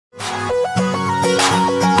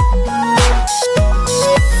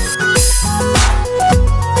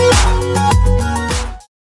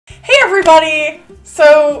everybody!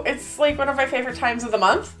 So, it's like one of my favorite times of the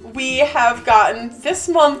month. We have gotten this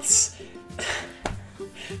month's...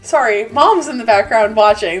 Sorry, Mom's in the background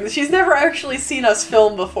watching. She's never actually seen us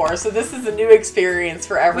film before, so this is a new experience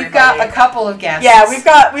for everybody. We've got a couple of guests. Yeah, we've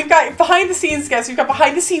got behind the scenes guests. We've got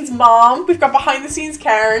behind the scenes Mom. We've got behind the scenes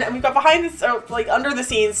Karen, and we've got behind the like under the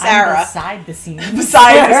scenes Sarah. I'm beside the scenes.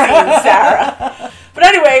 Beside the scenes Sarah. But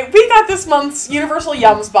anyway, we got this month's Universal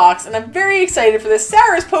Yums box, and I'm very excited for this.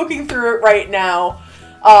 Sarah's poking through it right now.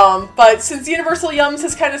 But since Universal Yums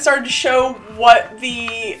has kind of started to show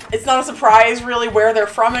it's not a surprise really where they're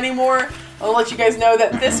from anymore, I'll let you guys know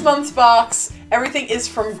that this month's box, everything is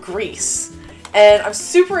from Greece. And I'm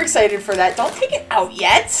super excited for that. Don't take it out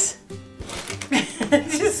yet.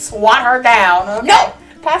 Just swat her down. Okay. No!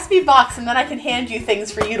 Pass me a box and then I can hand you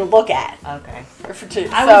things for you to look at. Okay. I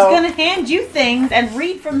was going to hand you things and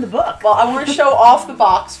read from the book. Well, I want to show off the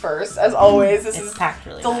box first. As always, this is packed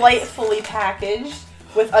really delightfully packaged.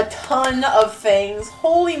 With a ton of things.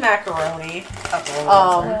 Holy macaroni.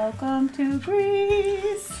 Welcome to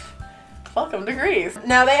Greece. Welcome to Greece.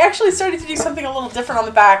 Now, they actually started to do something a little different on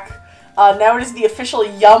the back. Now it is the official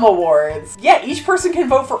Yum Awards. Yeah, each person can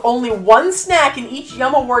vote for only one snack in each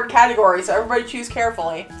Yum Award category, so everybody choose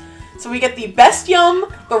carefully. So we get the best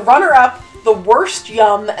Yum, the runner-up, the worst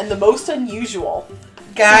Yum, and the most unusual.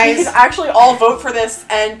 Guys, so we can actually all vote for this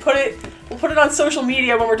and we'll put it on social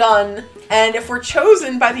media when we're done. And if we're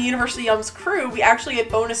chosen by the Universal Yums crew, we actually get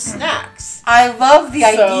bonus snacks. I love the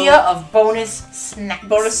idea of bonus snacks.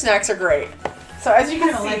 Bonus snacks are great. So as you can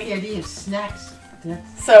see, I like the idea of snacks.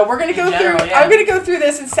 So we're gonna go through. Yeah. I'm gonna go through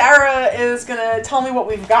this, and Sarah is gonna tell me what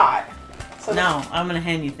we've got. So no, I'm gonna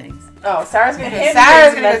hand you things. Oh, Sarah's gonna hand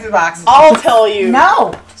Sarah's me gonna go things. through the box. I'll tell you.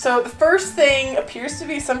 No. So the first thing appears to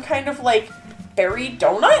be some kind of like berry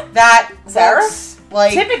donut. That Sarah?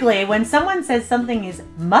 Like, typically, when someone says something is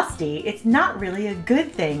musty, it's not really a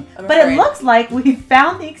good thing. I'm But afraid. it looks like we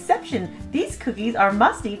found the exception. These cookies are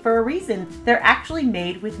musty for a reason. They're actually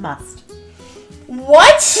made with must.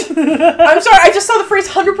 What? I'm sorry, I just saw the phrase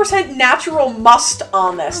 100% natural must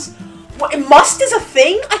on this. What, must is a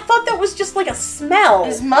thing? I thought that was just like a smell.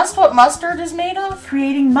 is must what mustard is made of?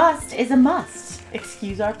 Creating must is a must.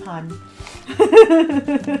 Excuse our pun.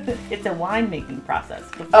 It's a winemaking process.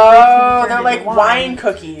 Oh, they're like wine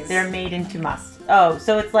cookies. They're made into must. Oh,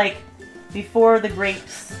 so it's like before the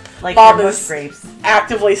grapes, like Bob they're is mush grapes.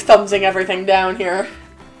 actively thumbsing everything down here.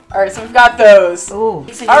 Alright, so we've got those. Ooh.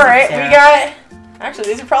 Alright, we got... Actually,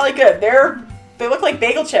 these are probably good. They look like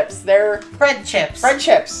bagel chips. They're Bread chips. bread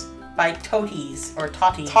chips. By Totis or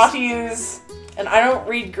Totties. Totties. And I don't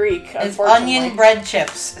read Greek, It's unfortunately. onion bread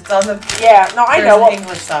chips. It's on the Yeah, no, I know. the Well,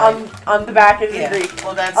 English side. on the back is in Yeah. Greek.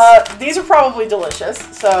 Well, that's These are probably delicious,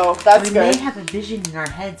 so that's We good. may have a vision in our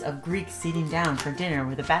heads of Greeks sitting down for dinner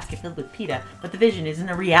with a basket filled with pita, but the vision isn't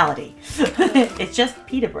a reality. It's just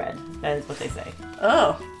pita bread. That is what they say.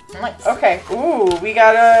 Oh, nice. okay. Ooh, we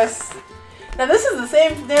got us... Now, this is the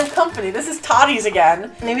same damn company. This is Toddy's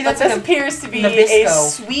again. Maybe But that's this like appears to be a Nabisco.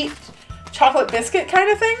 sweet chocolate biscuit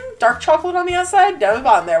kind of thing. Dark chocolate on the outside. Down the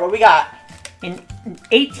bottom there. What we got? In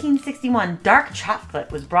 1861, dark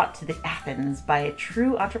chocolate was brought to the Athens by a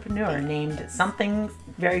true entrepreneur named something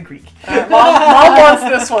very Greek. Mom wants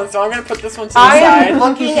this one, so I'm going to put this one to the I side. am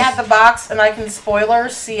looking at the box and I can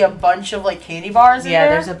spoilers see a bunch of like candy bars in Yeah,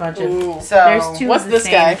 there. there's a bunch of. Ooh. So There's two what's of the this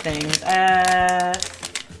same guy? things.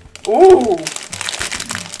 Ooh.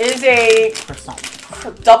 Is a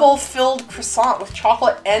Croissant. double-filled croissant with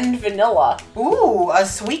chocolate and vanilla. Ooh, a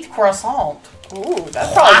sweet croissant. Ooh,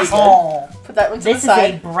 that's probably good. Put that one to This the is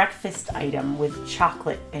a side. breakfast item with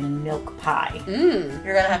chocolate and milk pie. Mmm.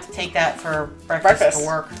 You're gonna have to take that for breakfast to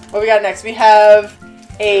work. What we got next? We have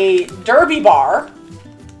a Derby bar.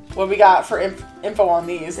 What we got for info on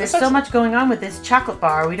these? There's so much going on with this chocolate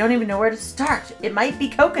bar, we don't even know where to start. It might be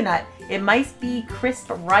coconut, it might be crisp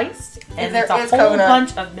rice, and There it's a is whole coconut.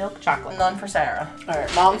 bunch of milk chocolate. None for Sarah.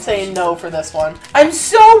 Alright, Mom's saying no for this one. I'm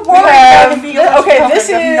so We worried. have, about the okay, this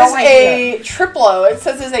I is have no idea. a Triplo. It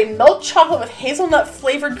says it's a milk chocolate with hazelnut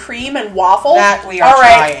flavored cream and waffle. That we are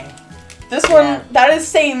Alright, trying. this one, Yeah. that is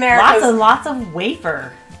staying there. Lots 'cause- and lots of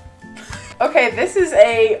wafer. Okay, this is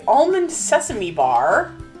a almond sesame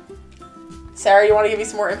bar. Sarah, you want to give me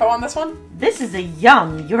some more info on this one? This is a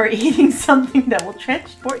yum. You're eating something that will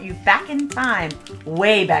transport you back in time.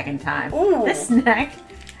 Way back in time. Ooh. This snack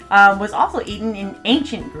was also eaten in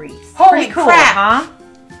ancient Greece. Holy Pretty cool, crap. huh?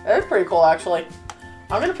 That's pretty cool, actually.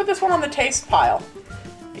 I'm going to put this one on the taste pile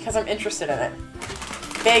because I'm interested in it.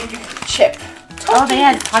 Big chip. Oh, they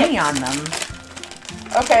had honey on them.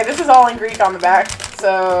 Okay, this is all in Greek on the back,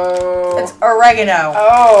 so... It's oregano.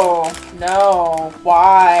 Oh, no.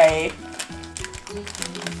 Why?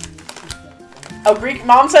 Oh, Greek.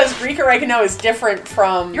 Mom says Greek oregano is different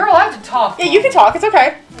from. You're allowed to talk. Yeah, you can talk. It's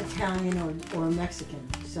okay. Italian or Mexican,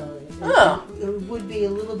 so Oh. it would be a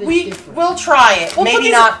little bit We different. will try it. We'll put Maybe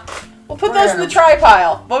these- not. We'll put those in the try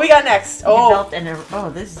pile. What we got next? Oh,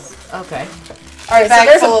 This is okay. all right. So Bag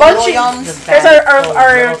there's a full of bunch little of yums.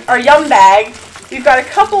 there's our yum bag. We've got a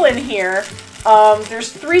couple in here. There's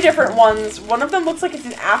 3 different ones. One of them looks like it's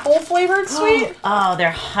an apple flavored sweet. Oh,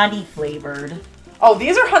 they're honey flavored. Oh,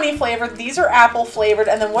 these are honey flavored. These are apple flavored.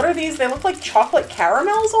 And then what are these? They look like chocolate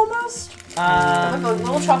caramels almost. They look like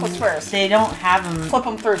little chocolate squares. They don't have them. Flip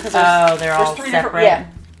them through because They're there's all 3 separate. different. Yeah.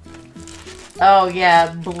 Oh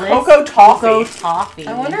yeah, Bliss Cocoa toffee. Cocoa toffee.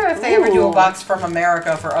 I wonder if they ever do a Ooh. box from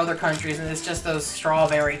America for other countries, and it's just those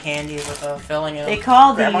strawberry candies with the filling in They them.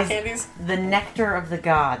 call Grandma these candies. the nectar of the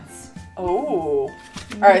gods. Oh.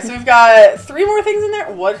 All right, so we've got 3 more things in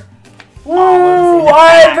there. What? Ooh, Olives in a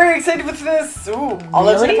I'm pack. very excited with this. Ooh,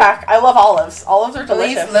 olives in a Really? pack. I love olives. Olives are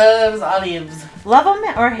delicious. Elyse loves olives. Love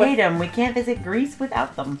them or hate them, we can't visit Greece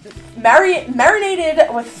without them.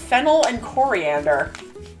 Marinated with fennel and coriander.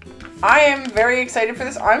 I am very excited for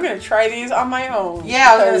this. I'm going to try these on my own.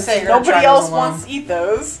 Yeah, I was gonna because say, you're gonna nobody try else those alone. wants to eat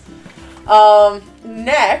those.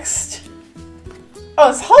 Next. Oh,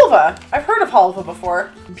 it's halva. I've heard of halva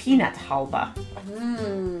before. Peanut halva.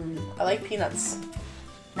 I like peanuts.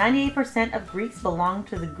 98% of Greeks belong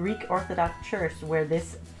to the Greek Orthodox Church, where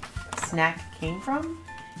this snack came from.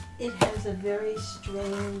 It has a very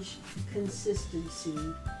strange consistency,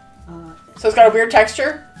 So it's got a weird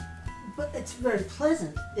texture. but it's very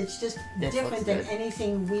pleasant. It's just This different looks than good.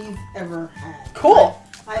 anything we've ever had. Cool.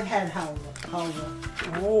 I've had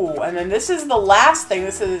halva. Ooh, and then this is the last thing.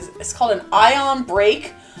 It's called an Ion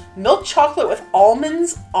Break milk chocolate with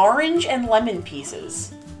almonds, orange, and lemon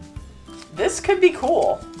pieces. This could be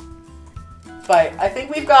cool. But I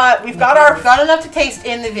think we've got We've our got enough to taste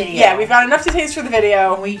in the video. yeah, we've got enough to taste for the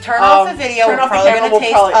video. When we turn off the video, turn we're off the probably camera, going to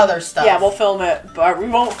taste other stuff. Yeah, we'll film it, but we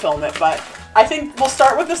won't film it. But I think we'll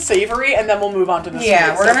start with the savory and then we'll move on to the sweet.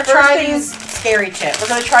 Yeah, we're So going to first try thing- these scary chips. We're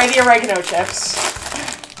gonna try the oregano chips.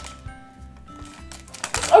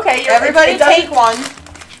 Okay, Everybody take one.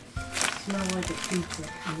 Smell like a pizza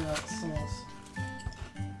without sauce.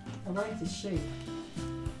 I like the shape.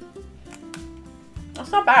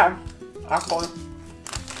 That's not bad. Actually.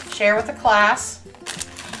 Share with the class.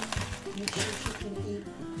 You can eat.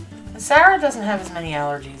 Sarah doesn't have as many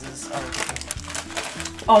allergies as other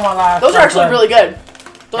people. Oh my god. Those are actually really good.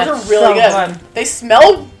 Those That's are really so good.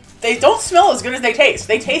 good. They don't smell as good as they taste.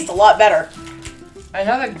 They taste a lot better. I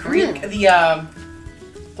know the Greek,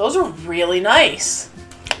 Those are really nice.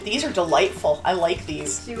 These are delightful. I like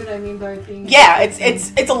these. See what I mean by being? Yeah,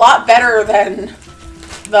 it's a lot better than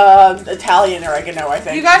the Italian oregano, I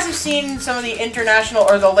think. you guys have seen some of the international,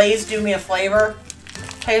 or the Lay's Do Me a Flavor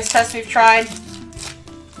taste tests we've tried.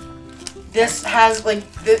 This has, like,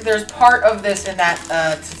 there's part of this in that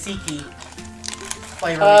tzatziki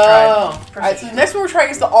flavor we tried. Alright, so the next one we're trying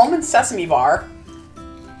is the almond sesame bar.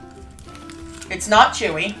 It's not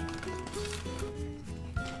chewy.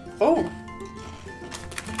 Oh.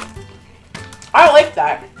 I like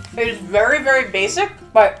that. It is very, very basic,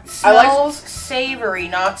 but Smells savory,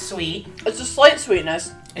 not sweet. it's a slight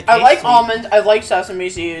sweetness. It I tastes like sweet. almond, I like sesame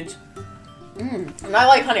seeds. And I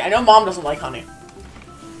like honey. I know Mom doesn't like honey.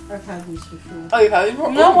 I've had these before. Oh, you've had these before?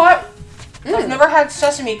 You know what? Mm. I've never had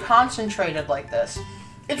sesame concentrated like this.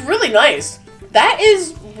 It's really nice. That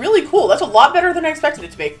is really cool. That's a lot better than I expected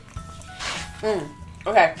it to be.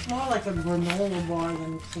 Okay. It's more like a granola bar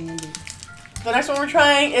than candy. The next one we're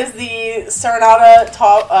trying is the Serenata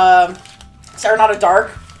Serenata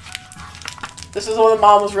Dark. This is the one that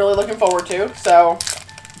Mom was really looking forward to. So,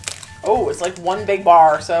 oh, it's like one big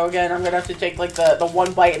bar. So again, I'm gonna have to take like the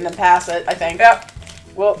one bite and then pass it. I think. Yep.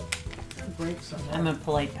 Well. Break some. I'm a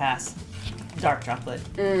polite pass. Dark chocolate.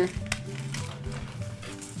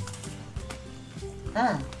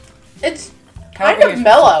 It's kind of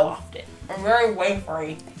mellow. Very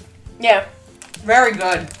wafery. Yeah. Very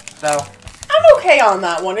good, though. I'm okay on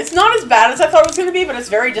that one. It's not as bad as I thought it was going to be, but it's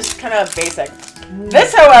very just kind of basic.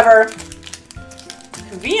 This, however,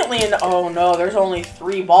 conveniently, oh no, there's only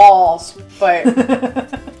 3 balls, but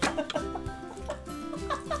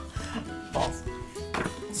Balls.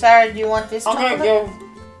 Sarah, do you want this I'm going to chocolate?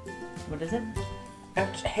 go What is it?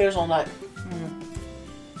 it's hazelnut.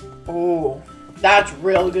 Ooh, that's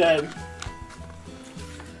real good.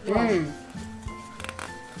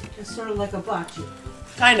 It's sort of like a bocce.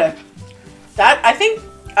 Kind of. That, I think,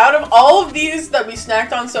 out of all of these that we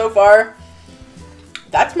snacked on so far,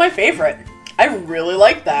 that's my favorite. I really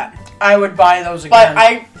like that. I would buy those again.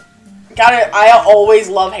 But I always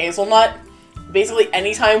love hazelnut. basically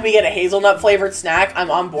anytime we get a hazelnut flavored snack, I'm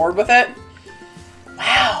on board with it.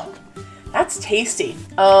 Wow, that's tasty.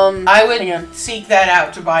 I hang on. would seek that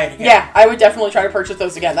out to buy it again. Yeah, I would definitely try to purchase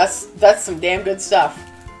those again. That's some damn good stuff.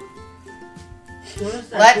 What is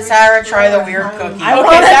that? Let Green Sarah try the flour weird and cookie. I Okay,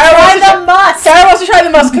 want to Sarah wants to try the musk. Sarah wants to try the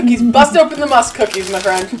musk cookies. Bust open the musk cookies, my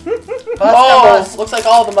friend. Bust Oh, a bust. looks like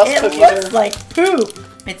all the musk It cookies looks are. like poop.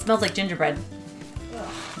 It smells like gingerbread.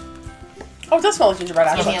 Oh, it does smell like gingerbread.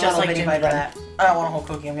 Give Actually. me a just little like bitty bite of gingerbread. that. I don't want a whole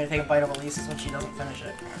cookie. I'm gonna take a bite of Elyse's when she doesn't finish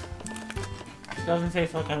it. It doesn't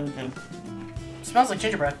taste like anything. It smells like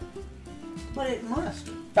gingerbread. But it must.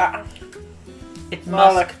 Ah, It's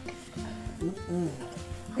Malik. musk.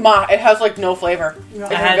 Ma, it has like no flavor. No,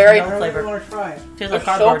 It's It has very. I really flavor. want to try it. Tastes like It's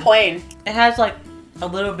so cardboard. plain. It has like a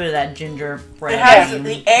little bit of that gingerbread. It has Yeah.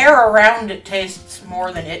 the air around it tastes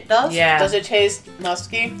more than it does. Yeah. Does it taste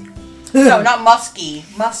musky? No, not musky.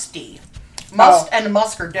 Musty. Must and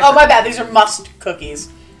musk are different. Oh, my bad. These are must cookies.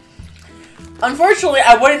 Unfortunately,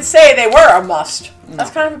 I wouldn't say they were a must.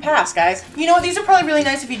 That's kind of a pass, guys. You know what? These are probably really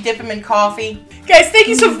nice if you dip them in coffee. Guys, thank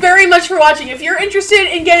you so very much for watching. If you're interested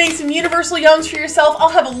in getting some Universal Yums for yourself, I'll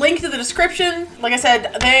have a link to the description. Like I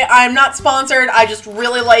said, I'm not sponsored. I just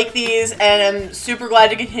really like these, and I'm super glad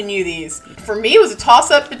to continue these. For me, it was a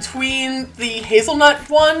toss-up between the hazelnut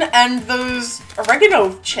one and those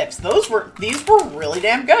oregano chips. These were really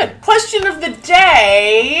damn good. Question of the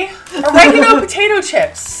day: oregano potato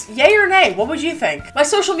chips, yay or nay? What would you think? My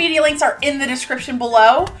social media links are in the description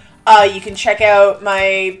below. You can check out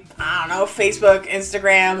my, I don't know, Facebook,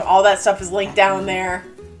 Instagram, all that stuff is linked down there.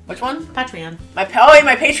 Which one? Patreon. My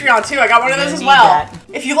Patreon too. I got one of You're those as gonna well. need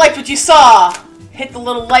that. If you liked what you saw, hit the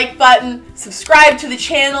little like button, subscribe to the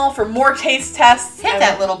channel for more taste tests. Hit and,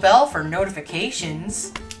 that little bell for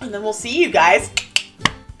notifications. and then we'll see you guys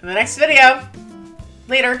in the next video.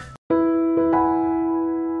 Later.